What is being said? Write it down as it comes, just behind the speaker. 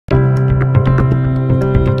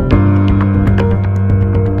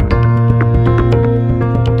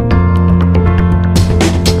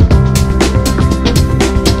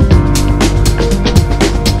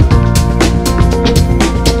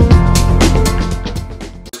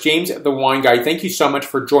James, the wine guy. Thank you so much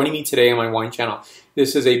for joining me today on my wine channel.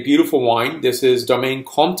 This is a beautiful wine. This is Domaine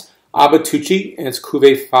Comte Abbatucci, and it's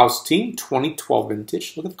Cuvée Faustine 2012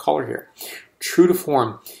 vintage. Look at the color here. True to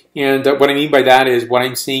form. And what I mean by that is what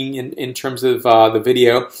I'm seeing in terms of the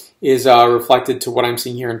video is reflected to what I'm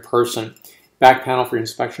seeing here in person. Back panel for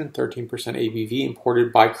inspection, 13% ABV,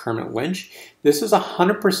 imported by Kermit Lynch. This is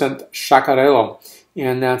 100% Chacarello,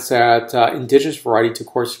 and that's at indigenous variety to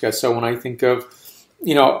Corsica. So when I think of,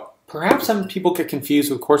 perhaps some people get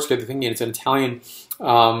confused with Corsica, they're thinking it's an Italian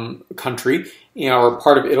country, or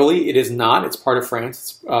part of Italy. It is not. It's part of France.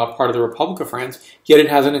 It's part of the Republic of France, yet it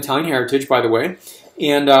has an Italian heritage, by the way.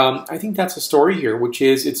 And I think that's the story here, which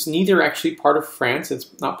is it's neither actually part of France,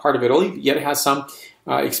 it's not part of Italy, yet it has some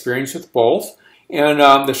experience with both. And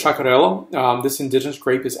the Chacarello, this indigenous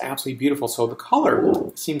grape, is absolutely beautiful. So the color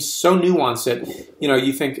seems so nuanced that,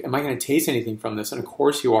 you think, am I going to taste anything from this? And of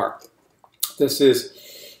course you are. This is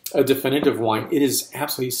a definitive wine. It is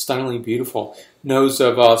absolutely stunningly beautiful. Nose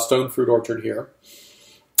of stone fruit orchard here.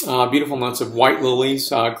 Beautiful notes of white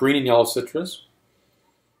lilies, green and yellow citrus.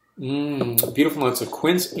 Beautiful notes of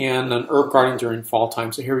quince and an herb garden during fall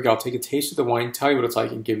time. So here we go. I'll take a taste of the wine, tell you what it's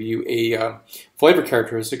like, and give you a flavor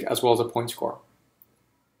characteristic as well as a point score.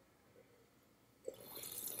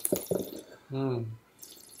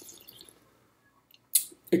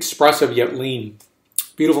 Expressive yet lean.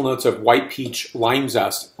 Beautiful notes of white peach, lime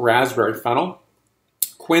zest, raspberry, fennel,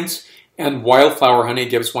 quince, and wildflower honey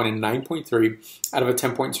gives one a 9.3 out of a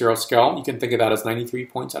 10.0 scale. You can think of that as 93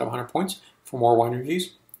 points out of 100 points. For more wine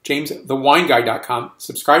reviews, JamesTheWineGuy.com.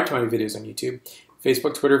 Subscribe to my videos on YouTube,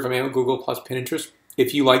 Facebook, Twitter, Vimeo, Google+, Pinterest.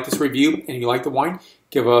 If you like this review and you like the wine,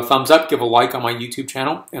 give a thumbs up, give a like on my YouTube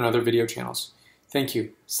channel and other video channels. Thank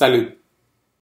you. Salud.